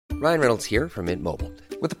Ryan Reynolds here from Mint Mobile.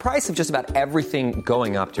 With the price of just about everything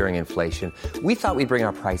going up during inflation, we thought we'd bring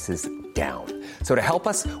our prices down. So to help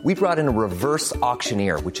us, we brought in a reverse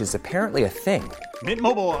auctioneer, which is apparently a thing. Mint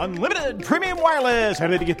Mobile Unlimited Premium Wireless. How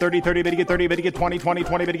to get 30, 30, bit to get 30, bit to get 20, 20,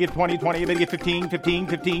 20, bit to get 20, 20, bit to get 15, 15,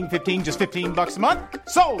 15, 15, just $15 a month?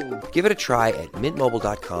 Sold! Give it a try at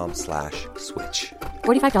mintmobile.com/switch.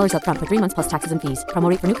 $45 up front for 3 months plus taxes and fees. Promo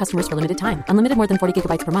rate for new customers for limited time. Unlimited more than 40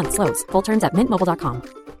 gigabytes per month. Slows full terms at mintmobile.com.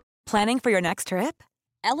 Planning for your next trip?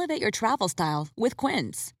 Elevate your travel style with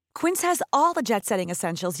Quince. Quince has all the jet-setting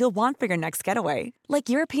essentials you'll want for your next getaway, like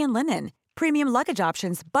European linen, premium luggage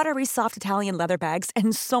options, buttery soft Italian leather bags,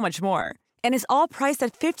 and so much more. And is all priced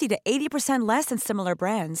at 50 to 80% less than similar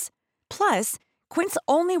brands. Plus, Quince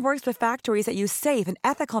only works with factories that use safe and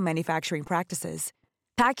ethical manufacturing practices.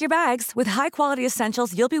 Pack your bags with high-quality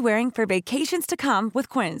essentials you'll be wearing for vacations to come with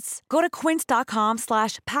Quince. Go to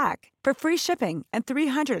quince.com/pack for free shipping and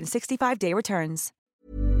 365-day returns.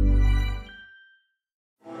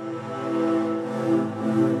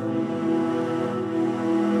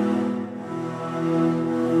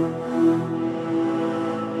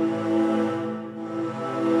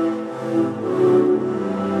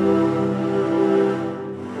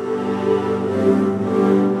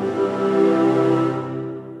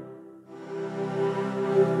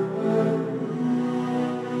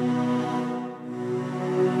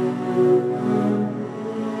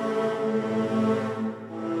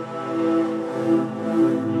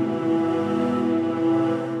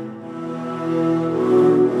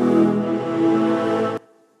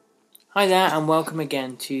 Hi there, and welcome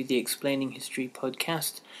again to the Explaining History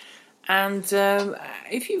podcast. And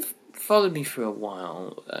if you've followed me for a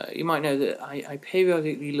while, you might know that I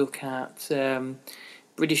periodically look at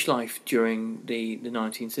British life during the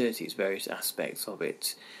 1930s, various aspects of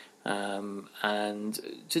it. And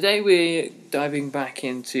today we're diving back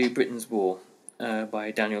into Britain's War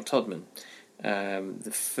by Daniel Todman.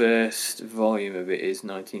 The first volume of it is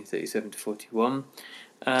 1937 to 41.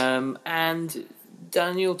 And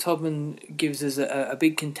Daniel Todman gives us a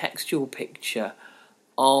big contextual picture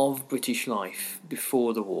of British life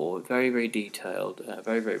before the war, very, very detailed,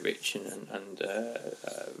 very, very rich and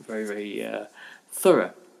very, very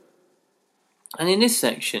thorough. And in this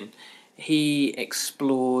section, he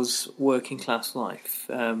explores working class life.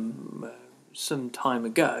 Some time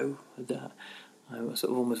ago, I was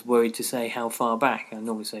sort of almost worried to say how far back. I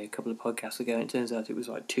normally say a couple of podcasts ago, and it turns out it was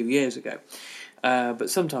like 2 years ago. But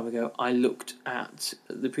some time ago, I looked at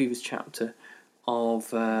the previous chapter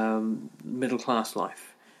of middle class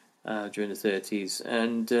life during the 30s,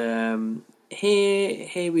 and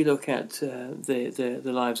here we look at the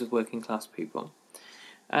lives of working class people.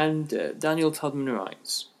 And Daniel Todman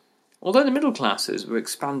writes, although the middle classes were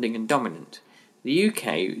expanding and dominant, the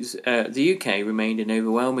UK remained an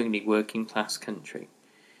overwhelmingly working class country.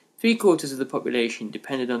 3/4 of the population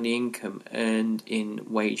depended on the income earned in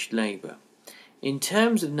waged labour. In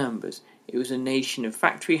terms of numbers, it was a nation of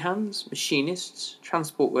factory hands, machinists,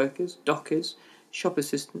 transport workers, dockers, shop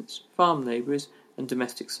assistants, farm labourers and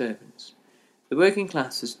domestic servants. The working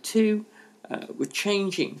classes, too, were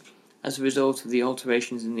changing as a result of the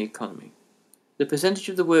alterations in the economy. The percentage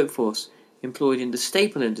of the workforce employed in the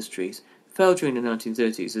staple industries fell during the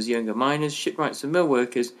 1930s as younger miners, shipwrights and mill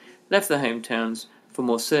workers left their hometowns for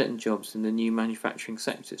more certain jobs in the new manufacturing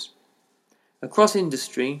sectors. Across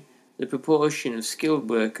industry, the proportion of skilled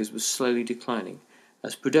workers was slowly declining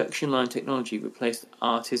as production line technology replaced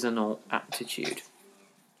artisanal aptitude.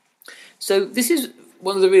 So this is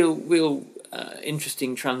one of the real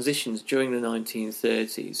interesting transitions during the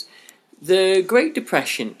 1930s. The Great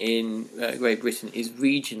Depression in Great Britain is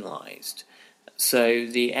regionalised. So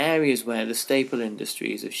the areas where the staple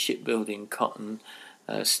industries of shipbuilding, cotton,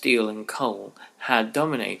 steel and coal had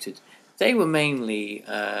dominated, they were mainly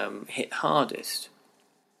hit hardest.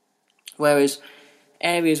 Whereas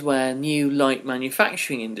areas where new light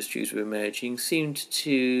manufacturing industries were emerging seemed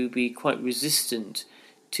to be quite resistant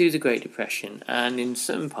to the Great Depression, and in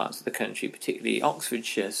some parts of the country, particularly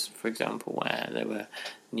Oxfordshire, for example, where there were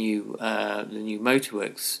the new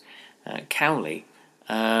motorworks, Cowley,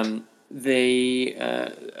 the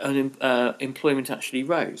employment actually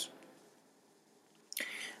rose.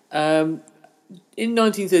 In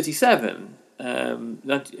 1937,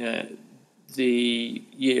 the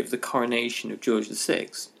year of the coronation of George VI,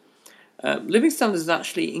 living standards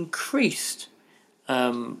actually increased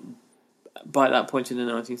by that point in the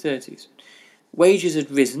 1930s. Wages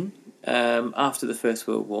had risen after the First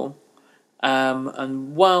World War,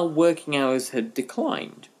 and while working hours had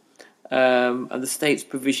declined, and the state's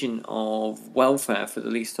provision of welfare for the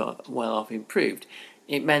least well-off improved,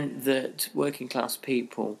 it meant that working class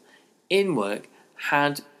people in work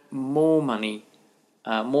had more money,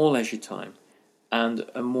 more leisure time, and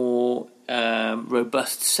a more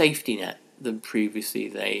robust safety net than previously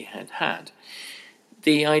they had had.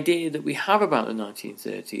 The idea that we have about the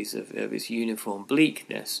 1930s of its uniform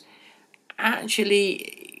bleakness,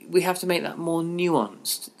 actually, we have to make that more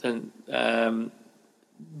nuanced than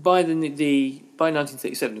by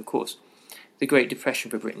 1937, of course. The Great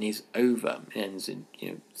Depression for Britain is over. It ends in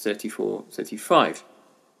 34, 35.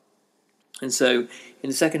 And so, in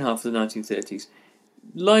the second half of the 1930s,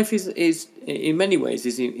 life is in many ways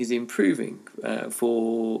is improving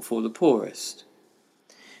for the poorest.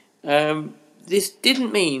 This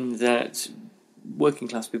didn't mean that working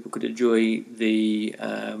class people could enjoy the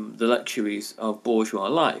luxuries of bourgeois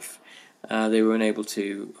life. They were unable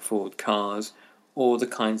to afford cars or the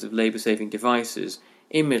kinds of labour-saving devices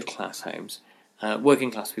in middle-class homes.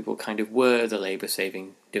 Working class people kind of were the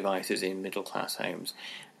labour-saving devices in middle-class homes.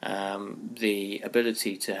 The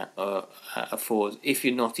ability to afford, if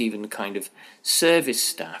you're not even kind of service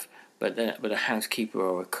staff, but a housekeeper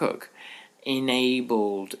or a cook,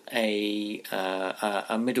 enabled a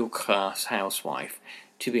middle-class housewife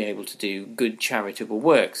to be able to do good charitable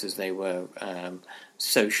works, as they were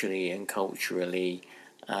socially and culturally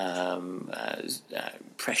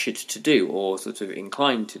pressured to do, or sort of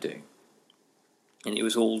inclined to do. And it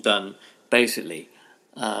was all done, basically,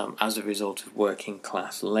 as a result of working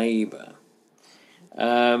class labour.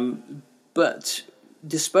 But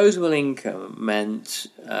disposable income meant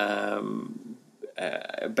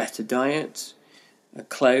a better diet,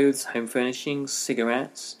 clothes, home furnishings,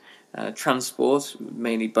 cigarettes, transport,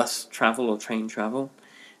 mainly bus travel or train travel,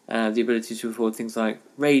 the ability to afford things like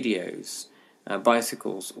radios,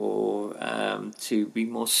 bicycles, or to be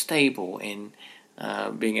more stable in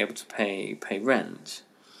being able to pay rent.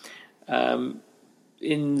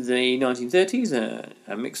 In the 1930s,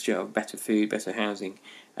 a mixture of better food, better housing,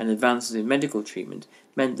 and advances in medical treatment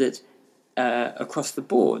meant that across the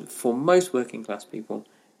board, for most working class people,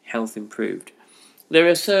 health improved. There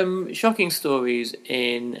are some shocking stories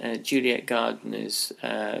in Juliet Gardner's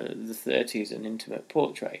The 30s, An Intimate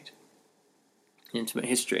Portrait, Intimate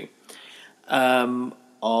History,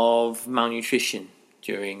 of malnutrition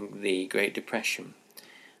during the Great Depression,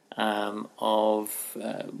 of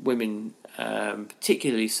women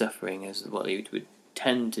particularly suffering, as what they would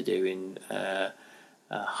tend to do in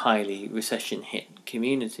highly recession-hit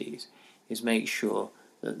communities, is make sure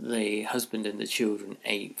that the husband and the children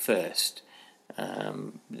ate first.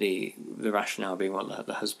 The rationale being that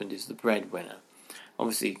the husband is the breadwinner.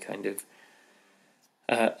 Obviously, kind of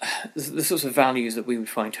the sorts of values that we would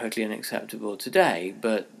find totally unacceptable today,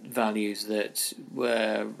 but values that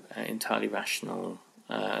were entirely rational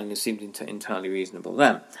and seemed entirely reasonable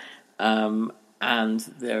then. And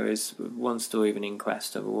there is one story of an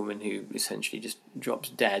inquest of a woman who essentially just drops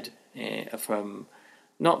dead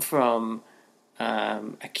not from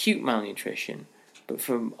acute malnutrition, but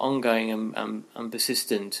from ongoing and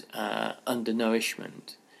persistent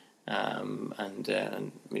undernourishment,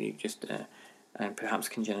 and really just and perhaps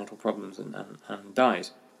congenital problems, and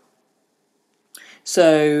dies.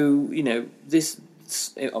 So, this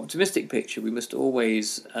optimistic picture we must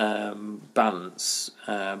always balance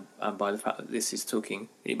by the fact that this is talking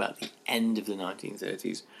really about the end of the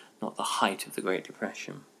 1930s, not the height of the Great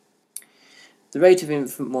Depression. The rate of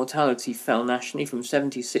infant mortality fell nationally from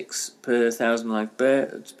 76 per 1,000 live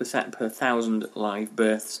births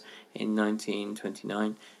in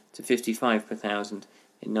 1929 to 55 per 1,000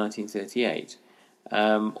 in 1938,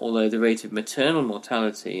 although the rate of maternal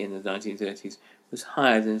mortality in the 1930s was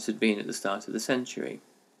higher than it had been at the start of the century.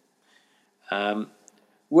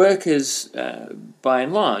 Workers, by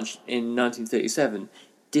and large, in 1937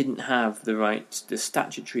 didn't have the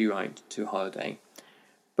statutory right to holiday,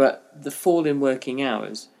 but the fall in working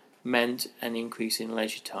hours meant an increase in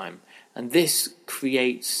leisure time, and this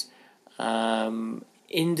creates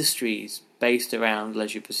industries based around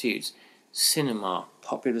leisure pursuits: cinema,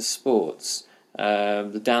 popular sports,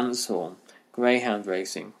 the dance hall, greyhound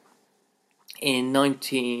racing. In the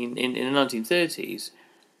 1930s,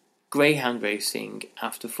 greyhound racing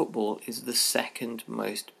after football is the second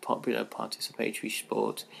most popular participatory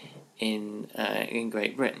sport in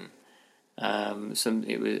Great Britain.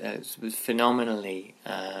 It was phenomenally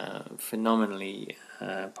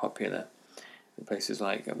popular. In places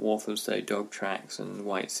like Walthamstow dog tracks and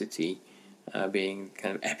White City being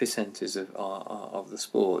kind of epicenters of the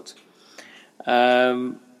sport.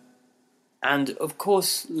 And of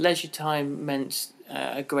course, leisure time meant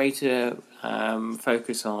a greater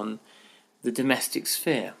focus on the domestic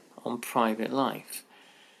sphere, on private life.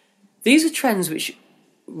 These are trends which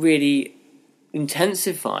really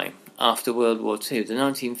intensify after World War II. The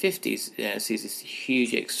 1950s sees this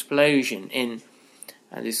huge explosion in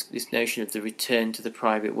this notion of the return to the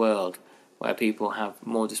private world, where people have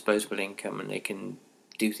more disposable income and they can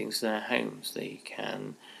do things to their homes. They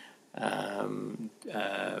can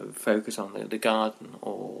focus on the garden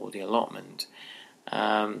or the allotment.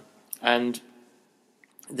 And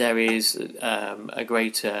there is a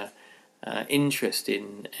greater interest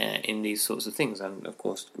in these sorts of things, and of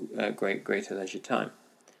course greater leisure time.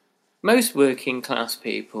 Most working class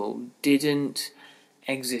people didn't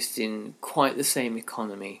exist in quite the same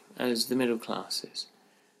economy as the middle classes.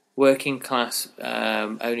 Working class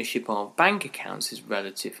ownership of bank accounts is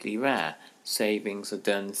relatively rare. Savings are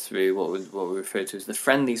done through what we refer to as the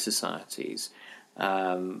friendly societies,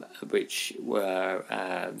 which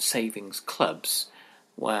were savings clubs,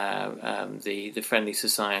 where the friendly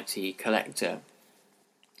society collector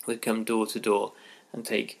would come door to door and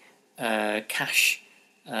take cash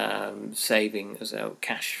savings,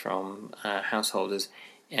 cash from householders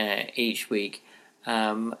each week,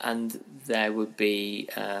 and there would be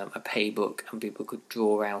a pay book, and people could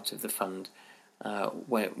draw out of the fund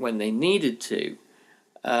when they needed to.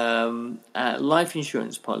 Life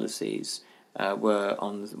insurance policies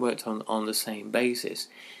worked on the same basis.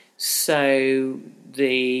 So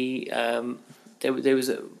there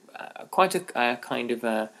was quite a kind of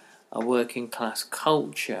a working class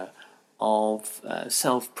culture of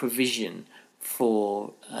self-provision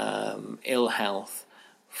for ill health,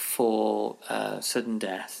 for sudden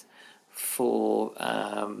death, for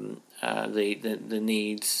the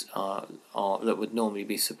needs that would normally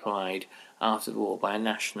be supplied after the war by a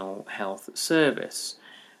national health service.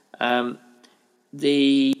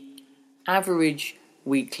 The average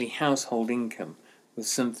weekly household income was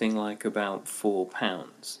something like about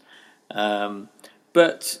 £4.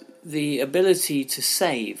 But the ability to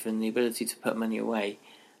save and the ability to put money away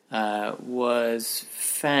was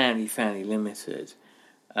fairly limited.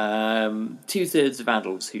 2/3 of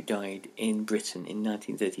adults who died in Britain in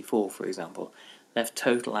 1934, for example, left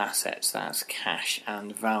total assets, that's cash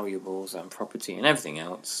and valuables and property and everything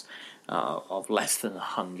else, of less than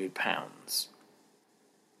 £100.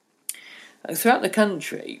 Throughout the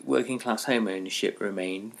country, working class home ownership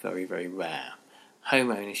remained very, very rare. Home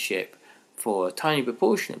ownership for a tiny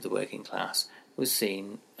proportion of the working class was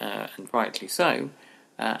seen, and rightly so,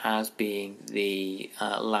 as being the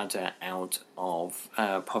ladder out of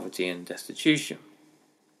poverty and destitution.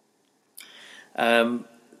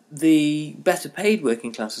 The better paid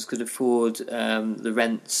working classes could afford the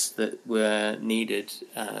rents that were needed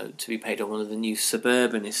to be paid on one of the new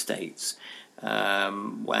suburban estates,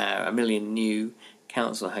 where 1 million new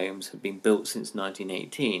council homes had been built since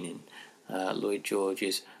 1918 in Lloyd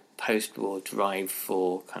George's post-war drive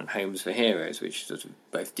for kind of homes for heroes, which sort of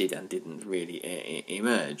both did and didn't really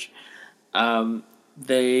emerge.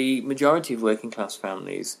 The majority of working class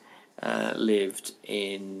families lived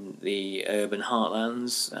in the urban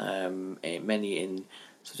heartlands, many in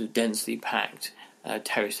sort of densely packed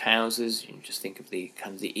terraced houses. You just think of the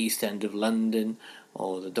kind of the East End of London,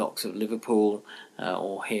 or the docks of Liverpool,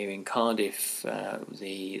 or here in Cardiff,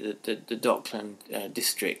 the Dockland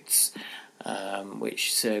districts,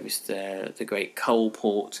 which serviced the great coal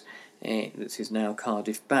port that is now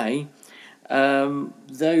Cardiff Bay.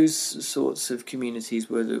 Those sorts of communities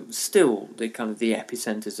were still the kind of the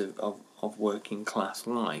epicentres of working class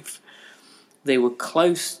life. They were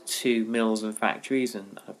close to mills and factories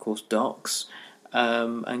and, of course, docks,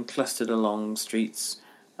 and clustered along streets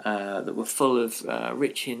that were full of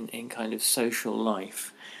rich in kind of social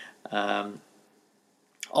life.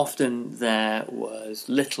 Often there was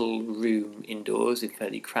little room indoors in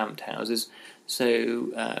fairly cramped houses,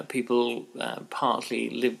 so people partly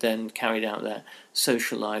lived there and carried out their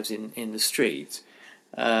social lives in the street.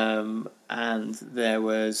 And there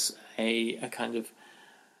was a kind of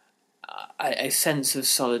a sense of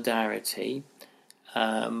solidarity.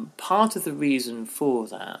 Part of the reason for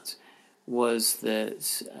that was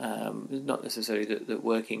that not necessarily that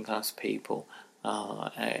working class people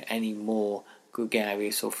are any more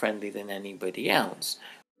gregarious or friendly than anybody else.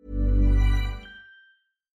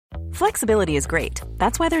 Flexibility is great.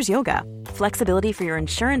 That's why there's yoga. Flexibility for your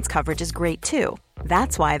insurance coverage is great too.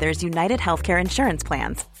 That's why there's United Healthcare Insurance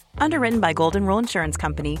Plans. Underwritten by Golden Rule Insurance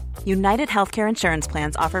Company, United Healthcare Insurance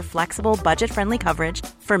Plans offer flexible, budget-friendly coverage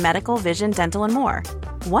for medical, vision, dental, and more.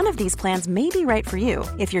 One of these plans may be right for you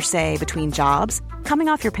if you're, say, between jobs, coming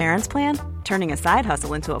off your parents' plan, turning a side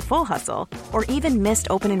hustle into a full hustle, or even missed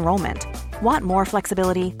open enrollment. Want more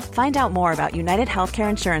flexibility? Find out more about United Healthcare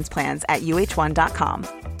Insurance Plans at UH1.com.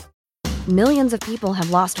 Millions of people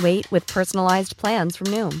have lost weight with personalized plans from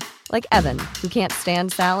Noom. Like Evan, who can't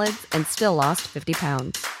stand salads and still lost 50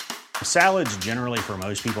 pounds. Salads generally for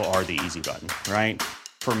most people are the easy button, right?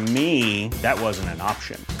 For me, that wasn't an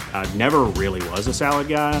option. I never really was a salad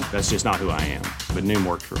guy. That's just not who I am. But Noom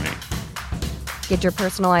worked for me. Get your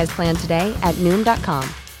personalized plan today at Noom.com.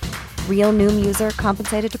 Real Noom user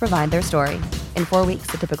compensated to provide their story. In 4 weeks,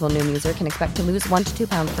 the typical Noom user can expect to lose 1 to 2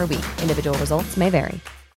 pounds per week. Individual results may vary.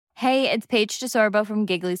 Hey, it's Paige DeSorbo from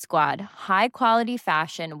Giggly Squad. High quality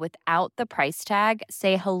fashion without the price tag.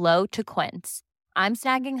 Say hello to Quince. I'm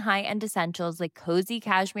snagging high-end essentials like cozy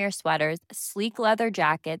cashmere sweaters, sleek leather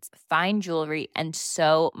jackets, fine jewelry, and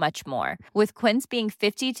so much more. With Quince being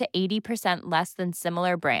 50 to 80% less than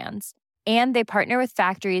similar brands. And they partner with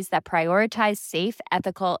factories that prioritize safe,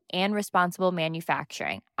 ethical, and responsible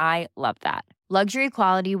manufacturing. I love that. Luxury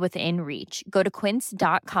quality within reach. Go to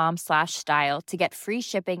quince.com/style to get free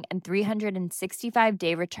shipping and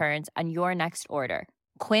 365-day returns on your next order.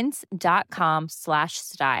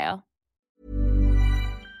 Quince.com/style.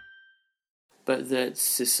 But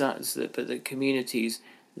the communities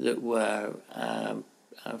that were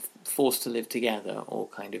forced to live together, or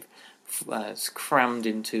kind of crammed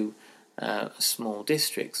into small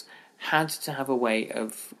districts, had to have a way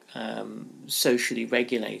of socially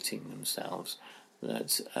regulating themselves,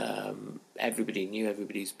 that everybody knew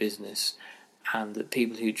everybody's business, and that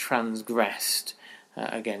people who transgressed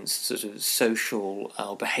against sort of social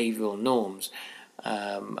or behavioural norms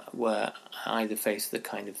were either faced the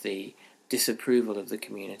kind of the disapproval of the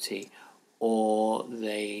community, or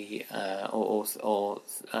they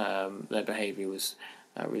their behaviour was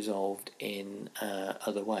resolved in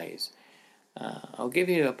other ways. I'll give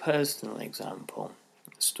you a personal example,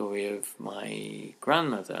 a story of my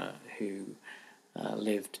grandmother who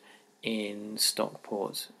lived in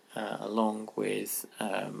Stockport along with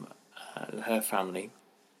her family,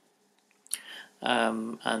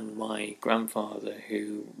 and my grandfather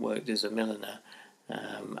who worked as a milliner,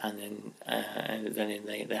 and then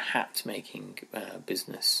in the hat making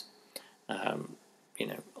business, on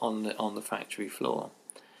the factory floor.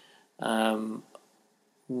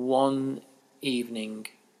 One evening,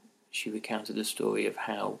 she recounted the story of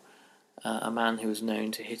how a man who was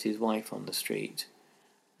known to hit his wife on the street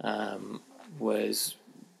was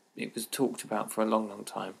talked about for a long, long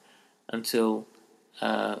time, until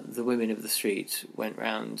the women of the street went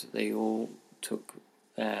round. They all took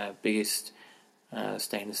their biggest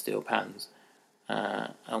stainless steel pans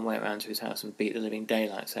and went round to his house and beat the living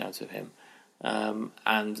daylights out of him.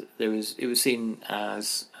 And it was seen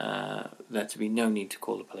as there to be no need to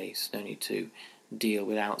call the police, no need to deal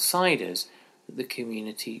with outsiders, that the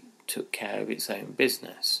community took care of its own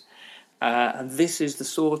business. And this is the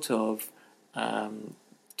sort of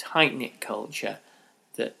tight-knit culture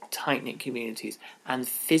that tight-knit communities and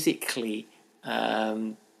physically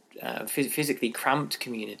cramped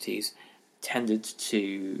communities tended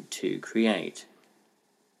to create.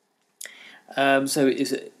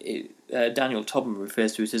 Daniel Todman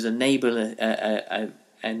refers to it as a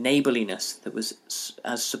neighbourliness that was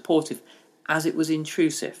as supportive as it was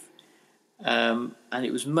intrusive, and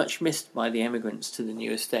it was much missed by the emigrants to the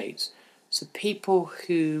new estates. So people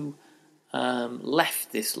who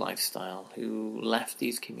left this lifestyle, who left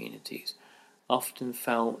these communities, often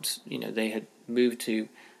felt, they had moved to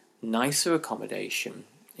nicer accommodation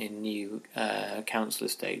in new council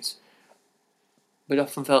estates, but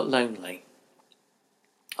often felt lonely,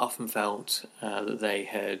 often felt that they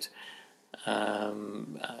had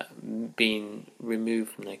been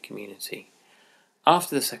removed from their community.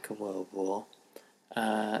 After the Second World War,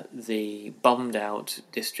 the bombed out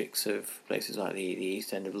districts of places like the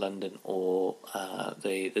East End of London or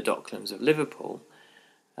the Docklands of Liverpool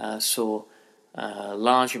saw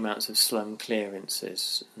large amounts of slum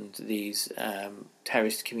clearances, and these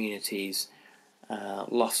terraced communities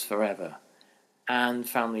lost forever, and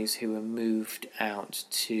families who were moved out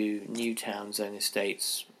to new towns and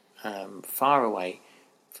estates far away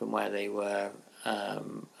from where they were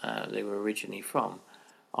originally from,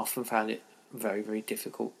 often found it very, very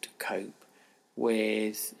difficult to cope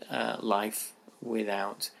with life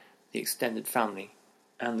without the extended family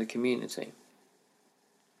and the community.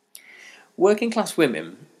 Working class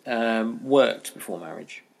women worked before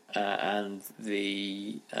marriage, and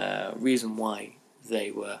the reason why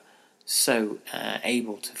they were so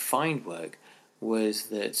able to find work was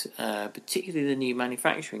that particularly the new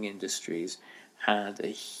manufacturing industries had a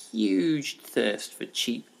huge thirst for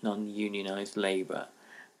cheap, non-unionised labour,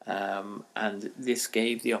 and this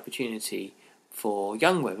gave the opportunity for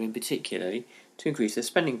young women particularly to increase their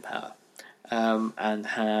spending power, and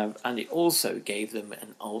it also gave them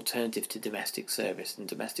an alternative to domestic service, and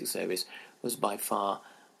domestic service was by far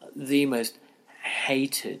the most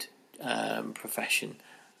hated profession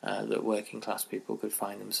that working class people could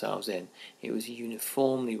find themselves in. It was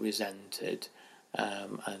uniformly resented,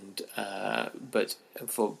 but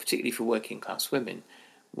particularly for working class women,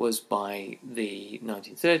 was by the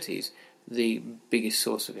 1930s the biggest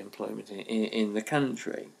source of employment in the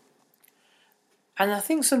country. And I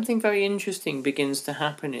think something very interesting begins to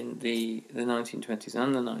happen in the 1920s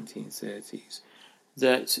and the 1930s,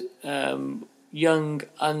 that young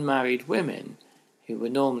unmarried women who were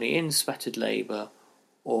normally in sweated labour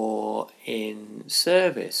or in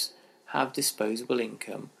service have disposable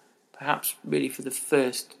income, perhaps really for the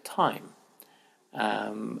first time,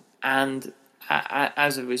 and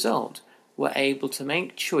as a result were able to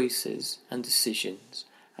make choices and decisions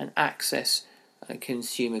and access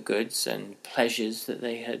consumer goods and pleasures that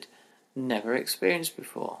they had never experienced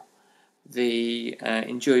before. The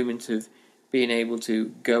enjoyment of being able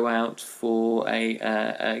to go out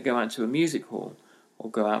to a music hall, or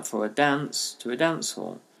go out for a dance to a dance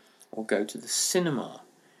hall, or go to the cinema,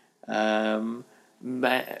 and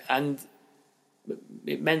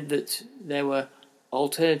it meant that there were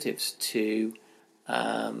alternatives to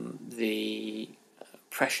the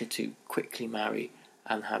pressure to quickly marry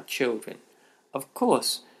and have children. Of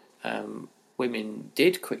course, women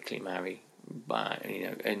did quickly marry,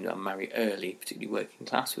 and marry early, particularly working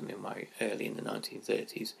class women marry early in the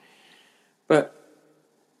 1930s. But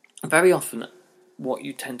very often, what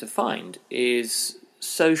you tend to find is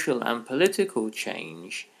social and political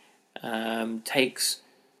change takes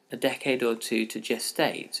a decade or two to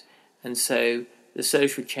gestate, and so the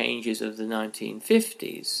social changes of the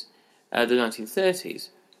 1930s,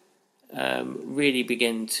 really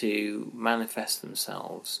begin to manifest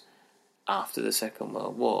themselves after the Second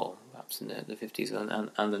World War, perhaps in the 50s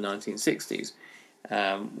and the 1960s,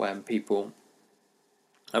 when people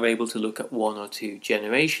are able to look at one or two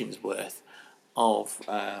generations worth of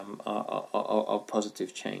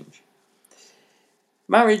positive change.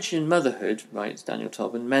 Marriage and motherhood, writes Daniel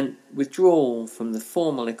Tobin, meant withdrawal from the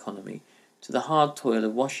formal economy to the hard toil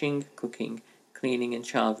of washing, cooking, cleaning and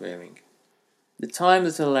child-rearing. The time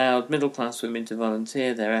that allowed middle-class women to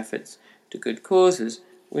volunteer their efforts to good causes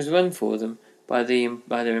was run for them by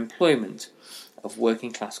their employment of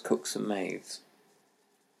working-class cooks and maids.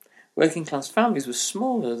 Working-class families were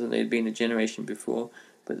smaller than they had been a generation before,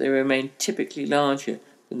 but they remained typically larger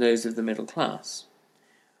than those of the middle class.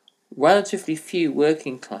 Relatively few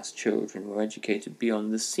working-class children were educated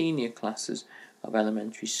beyond the senior classes of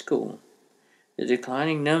elementary school. The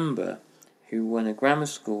declining number who won a grammar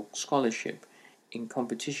school scholarship in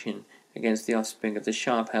competition against the offspring of the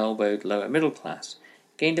sharp-elbowed lower middle class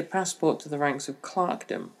gained a passport to the ranks of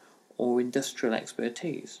clerkdom or industrial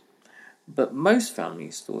expertise. But most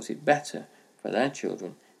families thought it better for their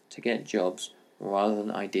children to get jobs rather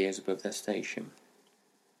than ideas above their station.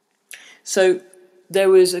 So there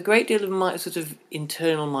was a great deal of sort of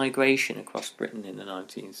internal migration across Britain in the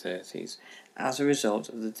 1930s as a result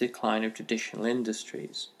of the decline of traditional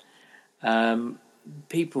industries.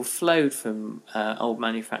 People flowed from old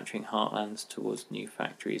manufacturing heartlands towards new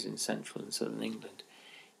factories in central and southern England.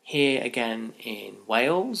 Here again in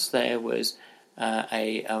Wales, there was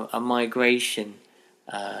a migration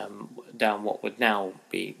down what would now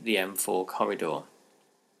be the M4 corridor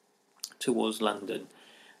towards London.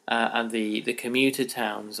 And the commuter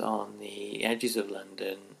towns on the edges of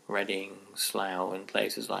London, Reading, Slough and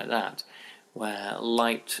places like that, where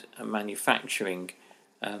light manufacturing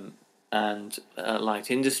and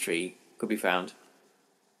light industry could be found,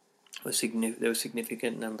 there were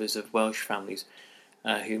significant numbers of Welsh families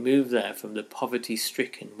who moved there from the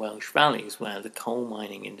poverty-stricken Welsh valleys where the coal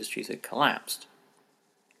mining industries had collapsed,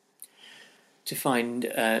 to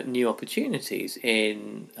find new opportunities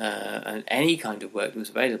in any kind of work that was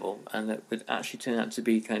available, and that would actually turn out to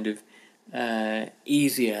be kind of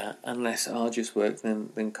easier and less arduous work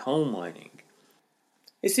than coal mining.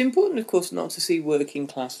 It's important, of course, not to see working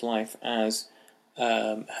class life as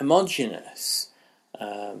homogeneous,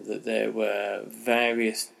 that there were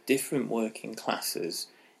various different working classes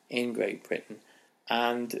in Great Britain,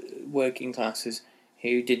 and working classes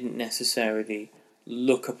who didn't necessarily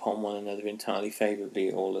look upon one another entirely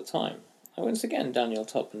favourably all the time. And once again, Daniel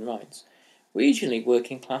Tobin writes, regionally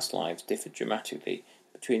working class lives differed dramatically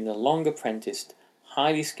between the long-apprenticed,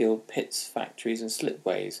 highly skilled pits, factories and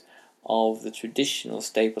slipways of the traditional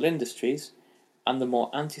staple industries and the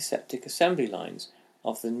more antiseptic assembly lines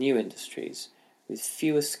of the new industries with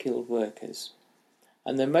fewer skilled workers.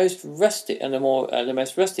 And the most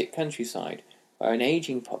rustic countryside, where an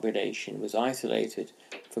ageing population was isolated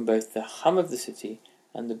from both the hum of the city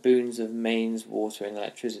and the boons of mains, water and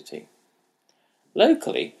electricity.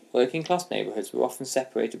 Locally, working-class neighbourhoods were often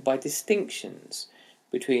separated by distinctions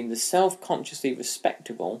between the self-consciously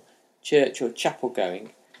respectable, church or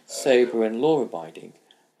chapel-going, sober and law-abiding,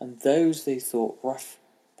 and those they thought rough,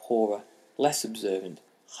 poorer, less observant,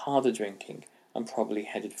 harder drinking, and probably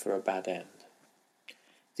headed for a bad end.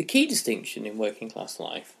 The key distinction in working-class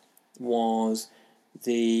life was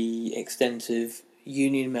the extent of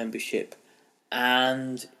union membership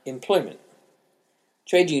and employment.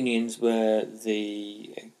 Trade unions were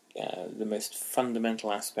the most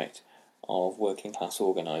fundamental aspect of working class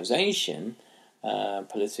organisation,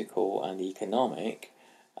 political and economic,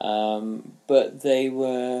 but they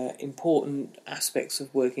were important aspects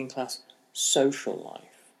of working class social life.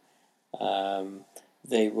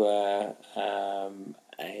 They were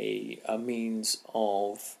a means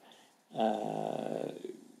of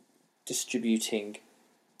distributing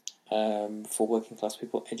for working class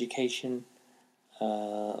people education,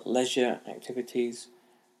 leisure activities,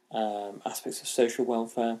 aspects of social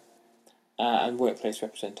welfare, and workplace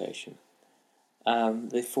representation.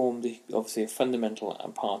 They formed obviously a fundamental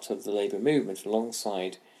part of the labour movement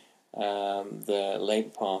alongside the Labour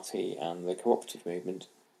Party and the cooperative movement.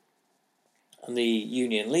 And the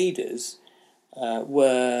union leaders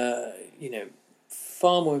were,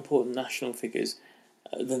 far more important national figures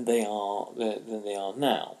than they are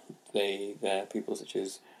now. They're people such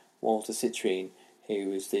as Walter Citrine, who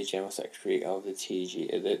was the General Secretary of the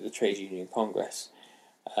the Trade Union Congress,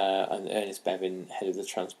 and Ernest Bevin, head of the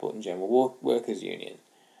Transport and General Workers Union.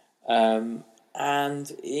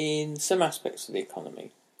 And in some aspects of the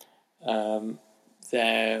economy,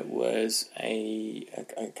 there was a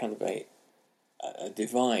kind of a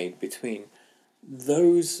divide between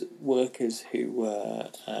those workers who were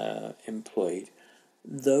employed,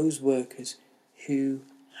 those workers who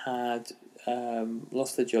had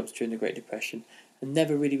lost their jobs during the Great Depression and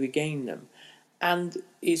never really regained them. And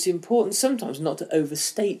it's important sometimes not to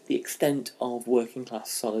overstate the extent of working class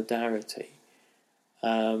solidarity.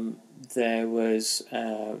 There were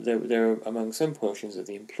among some portions of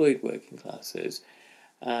the employed working classes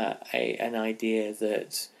an idea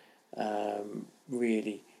that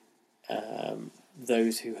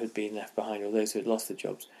those who had been left behind or those who had lost their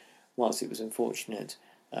jobs, whilst it was unfortunate,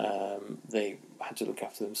 they had to look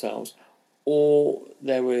after themselves. Or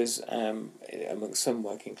there was among some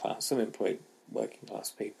employed working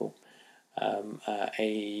class people, a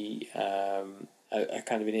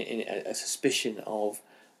kind of a suspicion of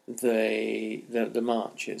the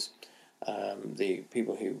marchers, the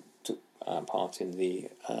people who took part in the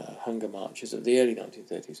hunger marches of the early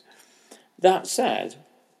 1930s. That said,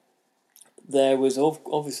 there was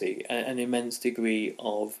obviously an immense degree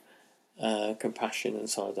of compassion and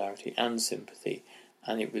solidarity and sympathy,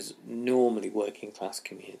 and it was normally working class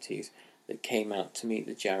communities that came out to meet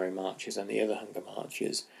the Jarrow marches and the other hunger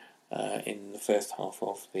marches in the first half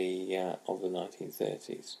of the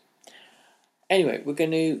 1930s. Anyway, we're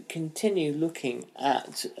going to continue looking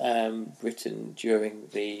at Britain during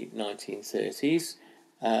the 1930s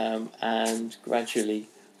and gradually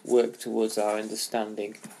work towards our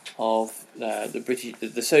understanding of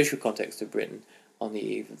the social context of Britain on the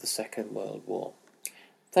eve of the Second World War.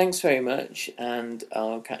 Thanks very much, and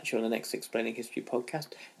I'll catch you on the next Explaining History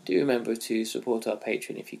podcast. Do remember to support our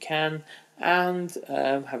Patreon if you can, and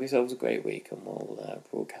have yourselves a great week, and we'll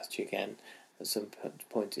broadcast you again at some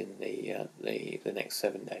point in the next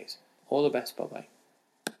 7 days. All the best, bye-bye.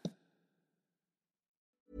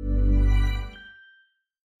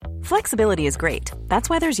 Flexibility is great. That's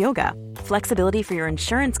why there's yoga. Flexibility for your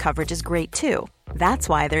insurance coverage is great too. That's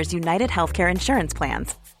why there's United Healthcare Insurance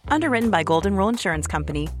Plans. Underwritten by Golden Rule Insurance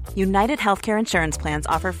Company, United Healthcare Insurance Plans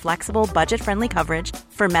offer flexible, budget-friendly coverage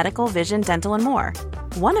for medical, vision, dental, and more.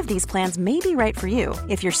 One of these plans may be right for you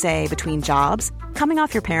if you're, say, between jobs, coming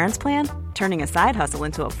off your parents' plan, turning a side hustle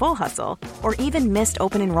into a full hustle, or even missed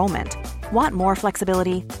open enrollment. Want more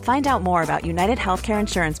flexibility? Find out more about United Healthcare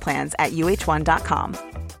Insurance Plans at uh1.com.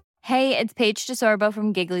 Hey, it's Paige DeSorbo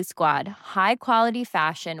from Giggly Squad. High quality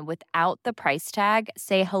fashion without the price tag.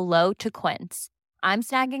 Say hello to Quince. I'm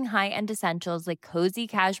snagging high-end essentials like cozy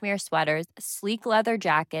cashmere sweaters, sleek leather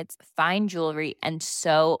jackets, fine jewelry, and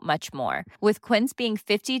so much more. With Quince being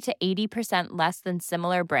 50 to 80% less than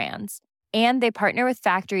similar brands. And they partner with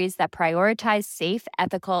factories that prioritize safe,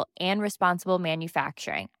 ethical, and responsible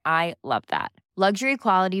manufacturing. I love that. Luxury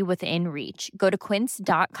quality within reach. Go to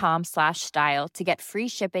quince.com/style to get free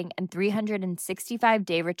shipping and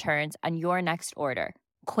 365-day returns on your next order.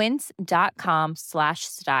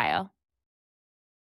 Quince.com/style.